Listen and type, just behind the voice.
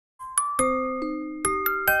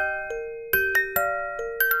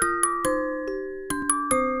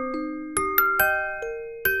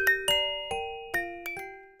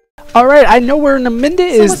Alright, I know where Naminda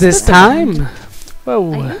is this time.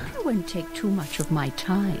 Whoa. I hope you won't take too much of my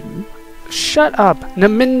time. Shut up.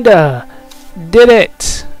 Naminda did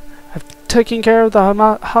it. I've taken care of the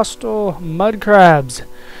hostile mudcrabs.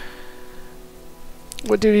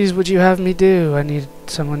 What duties would you have me do? I need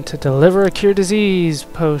someone to deliver a cure disease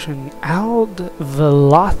potion.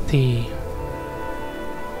 Ald-Velothi.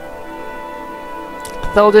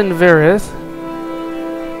 Theldin Virith.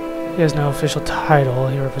 He has no official title.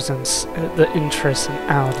 He represents the interests in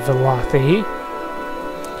Ald-Velothi.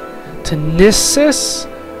 To Nissus?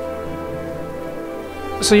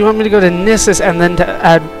 So you want me to go to Nissus and then to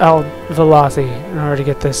Ald-Velothi in order to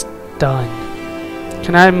get this done.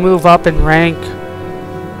 Can I move up in rank?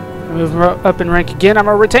 Move up in rank again. I'm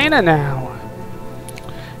a retainer now.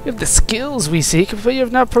 You have the skills we seek, but you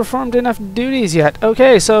have not performed enough duties yet.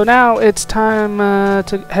 Okay, so now it's time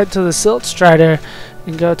to head to the Silt Strider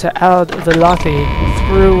and go to Ald-Velothi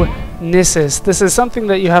through Nissus. This is something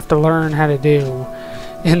that you have to learn how to do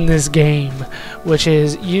in this game, which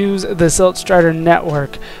is use the Silt Strider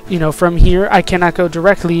network. You know, from here I cannot go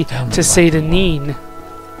directly to Seyda-Neen.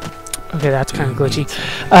 Okay, that's kind of glitchy.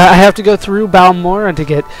 I have to go through Balmora to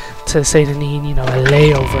get to Seyda-Neen, you know, a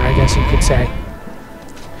layover, I guess you could say.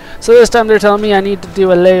 So this time they're telling me I need to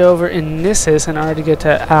do a layover in Nissus in order to get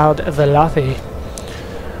to Ald-Velothi.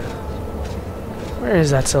 Where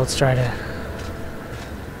is that Silt Strider?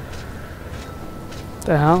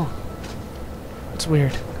 The hell? It's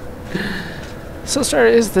weird. Silt Strider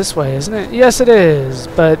is this way, isn't it? Yes, it is.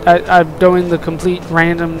 But I'm going the complete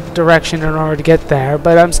random direction in order to get there.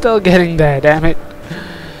 But I'm still getting there, damn it.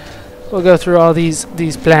 We'll go through all these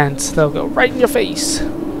plants. They'll go right in your face.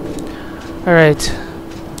 Alright.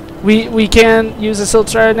 We can use the Silt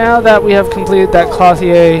Strider now that we have completed that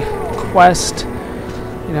Clothier quest.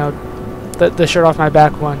 You know, the shirt off my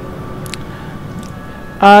back one.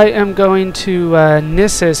 I am going to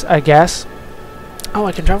Nissus, I guess. Oh,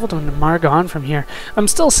 I can travel to Margon from here. I'm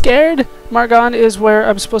still scared. Margon is where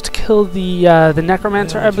I'm supposed to kill the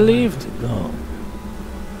necromancer, I believe.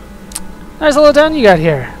 Nice little town you got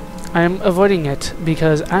here. I am avoiding it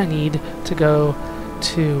because I need to go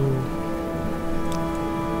to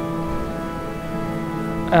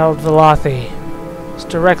Ald-Velothi. It's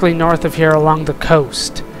directly north of here along the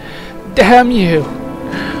coast. Damn you!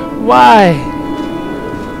 Why?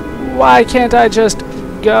 Why can't I just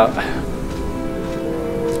go?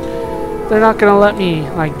 They're not gonna let me,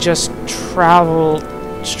 like, just travel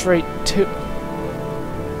straight to...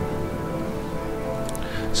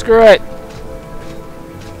 Screw it.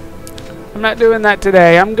 I'm not doing that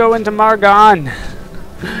today. I'm going to Margon.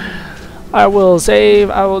 I will save.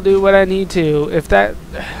 I will do what I need to. If that...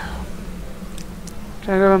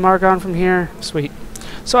 Can I go to Margon from here? Sweet.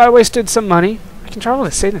 So I wasted some money. I can travel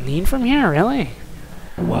to Seyda-Neen from here? Really?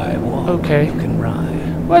 Why, okay. You can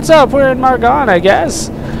ride. What's up? We're in Margon, I guess.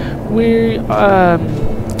 We,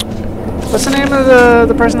 what's the name of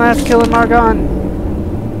the person I have to kill in Margon?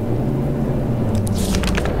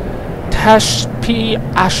 Tashpi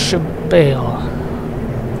Ashabale.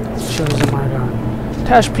 She lives in Margon.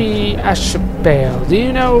 Tashpi Ashabale. Do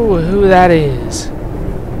you know who that is?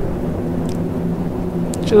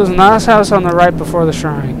 She lives in the last house on the right before the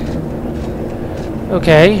shrine.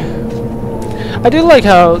 Okay. I do like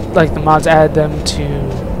how, like, the mods add them to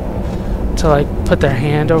like put their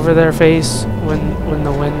hand over their face when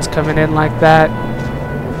the wind's coming in like that.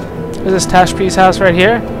 Is this Tashpi's house right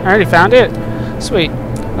here? I already found it. Sweet.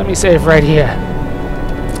 Let me save right here.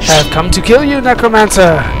 I have come to kill you,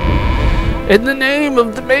 necromancer, in the name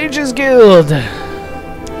of the Mages Guild.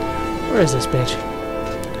 Where is this bitch?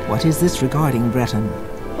 What is this regarding, Breton?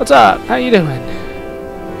 What's up? How you doing?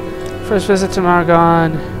 First visit to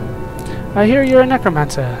Margon. I hear you're a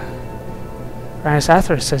necromancer. Ryanus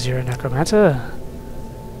Athras says you're a necromancer.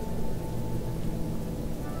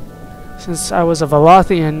 Since I was a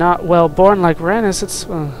Velothi and not well born like Ryanus, it's...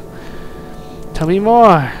 tell me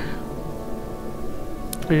more.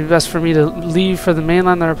 It would be best for me to leave for the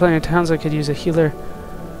mainland. There are plenty of towns I could use a healer.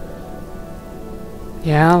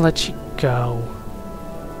 Yeah, I'll let you go.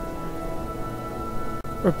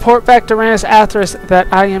 Report back to Ryanus Athras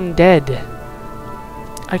that I am dead.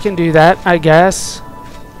 I can do that, I guess.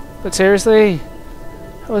 But seriously?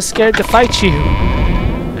 I was scared to fight you.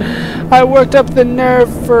 I worked up the nerve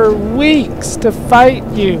for weeks to fight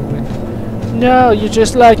you. No, you're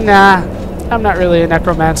just like, nah, I'm not really a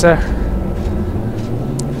necromancer.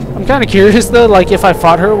 I'm kind of curious though, like if I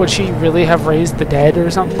fought her, would she really have raised the dead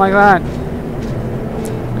or something like that?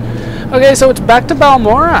 Okay, so it's back to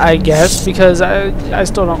Balmora, I guess, because I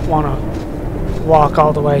still don't want to walk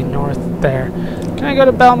all the way north there. Can I go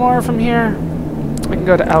to Balmora from here? I can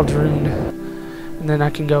go to Ald-Ruhn, and then I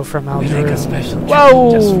can go from We make a Ald-Ruhn. special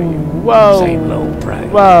Whoa! just for you. Whoa! Same low price.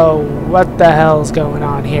 Whoa! What the hell's going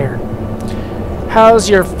on here? How's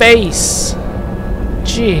your face?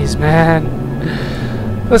 Jeez,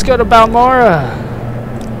 man. Let's go to Balmora.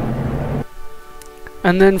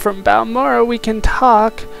 And then from Balmora we can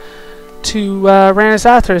talk to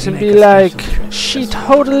Ranisathras and be like, she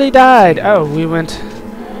totally died. Oh, we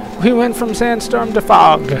went from sandstorm to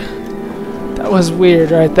fog. That was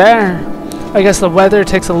weird right there. I guess the weather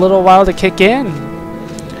takes a little while to kick in.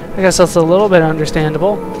 I guess that's a little bit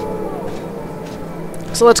understandable.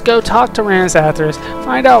 So let's go talk to Ranisathras,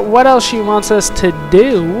 find out what else she wants us to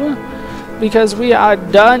do, because we are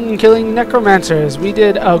done killing necromancers. We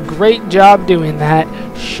did a great job doing that.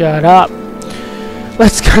 Shut up.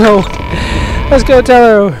 Let's go. Let's go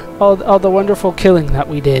tell her all the wonderful killing that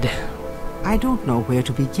we did. I don't know where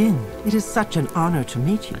to begin. It is such an honor to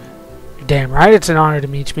meet you. You're damn right it's an honor to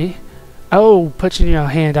meet me. Oh, putting your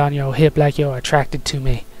hand on your hip like you're attracted to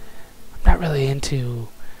me. I'm not really into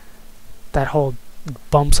that whole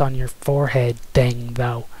bumps on your forehead thing,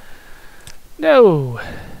 though. No.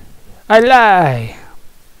 I lie.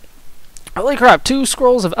 Holy crap, 2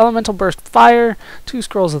 scrolls of elemental burst fire, 2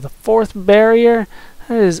 scrolls of the 4th barrier.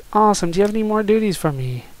 That is awesome. Do you have any more duties for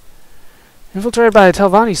me? Infiltrated by a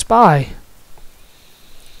Telvanni spy.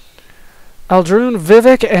 Ald-Ruhn,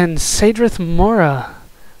 Vivek, and Sadrith Mora.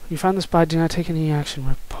 When you find the spy, do not take any action.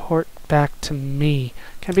 Report back to me.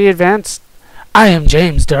 Can be advanced. I am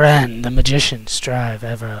James Duran, the magician. Strive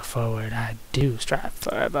ever forward. I do strive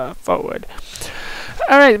forever forward.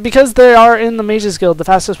 Alright, because they are in the Mages Guild, the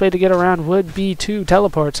fastest way to get around would be to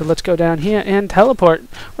teleport. So let's go down here and teleport.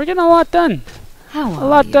 We're getting a lot done. How are A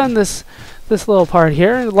lot you? done this little part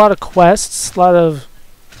here. A lot of quests, a lot of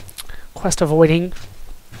quest avoiding.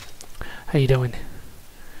 How you doing?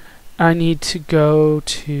 I need to go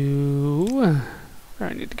to... Where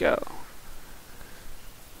I need to go?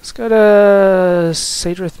 Let's go to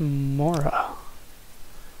Sadrith Mora.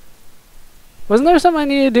 Wasn't there something I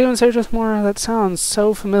needed to do in Sadrith Mora? That sounds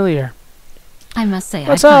so familiar. I must say,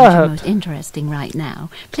 What's I find up? you most interesting right now.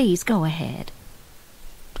 Please go ahead.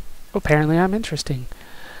 Apparently I'm interesting.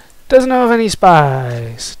 Doesn't know of any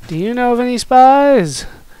spies. Do you know of any spies?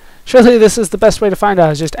 Surely this is the best way to find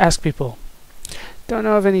out, is just ask people. Don't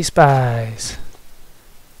know of any spies.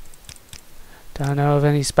 Don't know of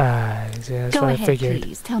any spies. Yeah, that's Go what I ahead, figured.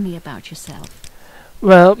 please. Tell me about yourself.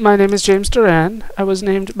 Well, my name is James Duran. I was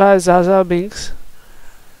named by Zaza Binks,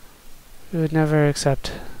 who would never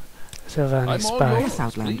accept Sylvani spy. Yes,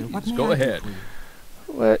 Outlander. What may Go I do ahead. for you?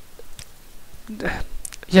 What?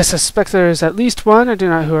 Yes, I suspect there is at least one. I do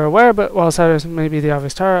not know who or where, but while others may be the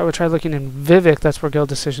obvious target, I would try looking in Vivek. That's where guild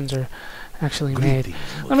decisions are actually made.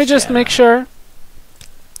 Greetings, Let me just Sarah. make sure.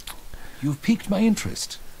 You've piqued my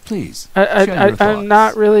interest. Please, share your I'm thoughts.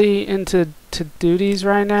 not really into duties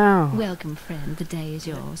right now. Welcome, friend. The day is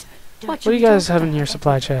yours. What do you guys have in your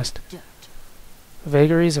supply chest?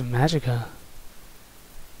 Vagaries of Magicka.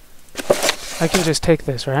 I can just take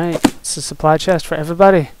this, right? It's a supply chest for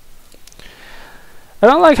everybody. I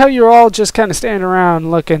don't like how you're all just kind of standing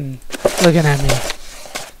around looking at me.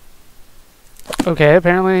 Okay,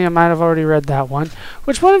 apparently I might have already read that one.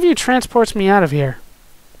 Which one of you transports me out of here?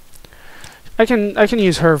 I can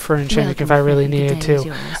use her for enchanting if I really needed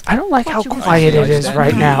to. I don't like how quiet it is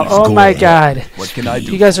right now. Please Oh go my ahead. god. What can I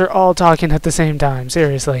do? You guys are all talking at the same time,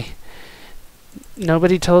 seriously.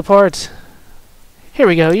 Nobody teleports? Here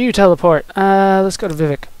we go, you teleport. Let's go to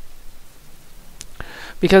Vivek.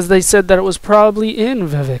 Because they said that it was probably in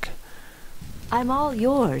Vivek. I'm all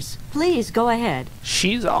yours. Please go ahead.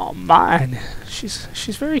 She's all mine. She's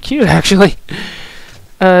very cute, actually.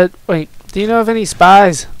 Wait, do you know of any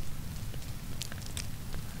spies?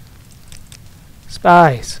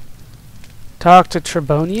 Spies. Talk to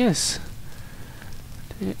Trebonius?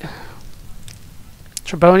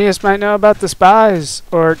 Trebonius might know about the spies,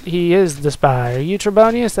 or he is the spy. Are you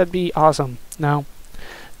Trebonius? That'd be awesome. No.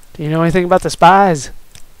 Do you know anything about the spies?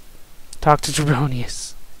 Talk to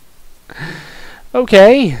Trebonius.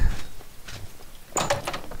 Okay.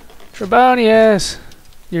 Trebonius.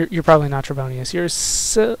 You're probably not Trebonius. You're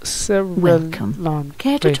Welcome.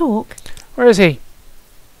 Care to Wait, talk? where is he?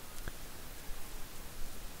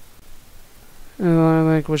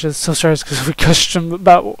 Like, which is so strange because we questioned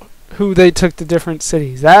about who they took to different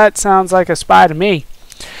cities. That sounds like a spy to me.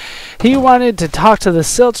 He wanted to talk to the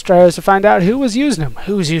Silt Striders to find out who was using them.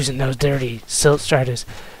 Who's using those dirty Silt Striders?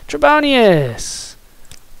 Trebonius!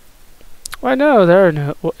 Why no, there are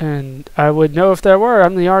no, and I would know if there were.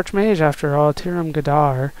 I'm the Archmage after all. Tiram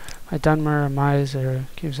Gadar. My Dunmer, a miser,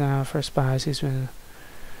 keeps an eye out for spies. He's been...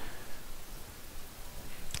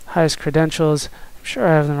 highest credentials. I'm sure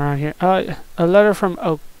I have them around here. A letter from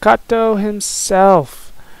Okato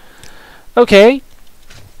himself. Okay.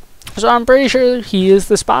 So I'm pretty sure he is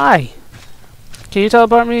the spy. Can you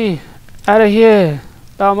teleport me out of here?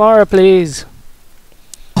 Balmora, please.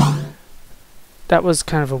 That was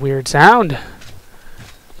kind of a weird sound.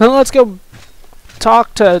 Now let's go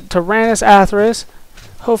talk to Tyrannus Atheris.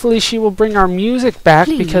 Hopefully she will bring our music back,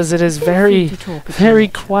 Please, because it is feel very, free to talk if very you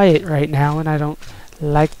like. quiet right now, and I don't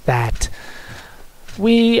like that.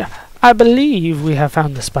 I believe we have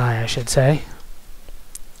found the spy, I should say.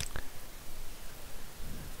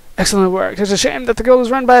 Excellent work. It's a shame that the guild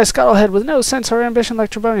is run by a scuttlehead with no sense or ambition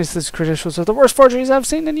like Trebonius. These credentials are the worst forgeries I've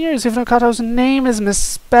seen in years. Even Okato's name is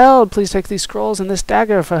misspelled. Please take these scrolls and this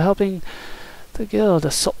dagger for helping the guild.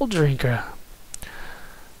 A soul drinker. Do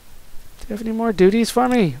you have any more duties for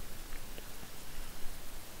me?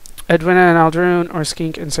 Edwina and Ald-Ruhn, or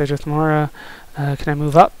Skink and Cedric Mora. Can I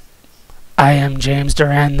move up? I am James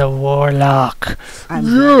Duran the Warlock. I'm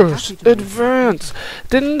very Yes, happy to meet you. advance.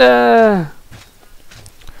 Didn't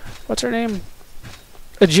what's her name?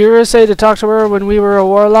 Ajira say to talk to her when we were a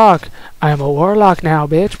warlock. I am a warlock now,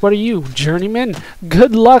 bitch. What are you, journeyman?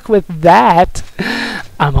 Good luck with that.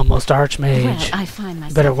 I'm almost archmage. Well, I find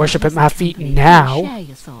myself Better in worship at my pleasant feet company. now. Share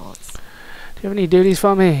your thoughts. Do you have any duties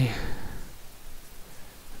for me?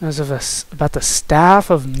 Those of us about the staff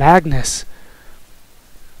of Magnus.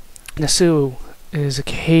 Nasu is a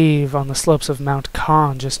cave on the slopes of Mount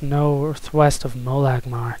Khan, just northwest of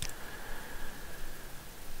Molagmar.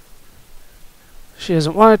 She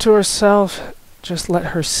doesn't want it to herself. Just let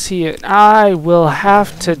her see it. I will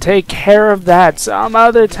have to take care of that some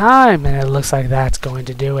other time, and it looks like that's going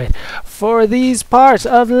to do it for these parts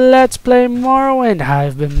of Let's Play Morrowind.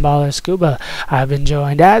 I've been Baller Scuba. I've been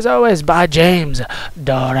joined, as always, by James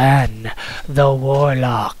Duran, the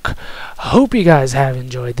Warlock. Hope you guys have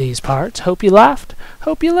enjoyed these parts. Hope you laughed.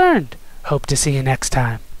 Hope you learned. Hope to see you next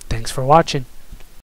time. Thanks for watching.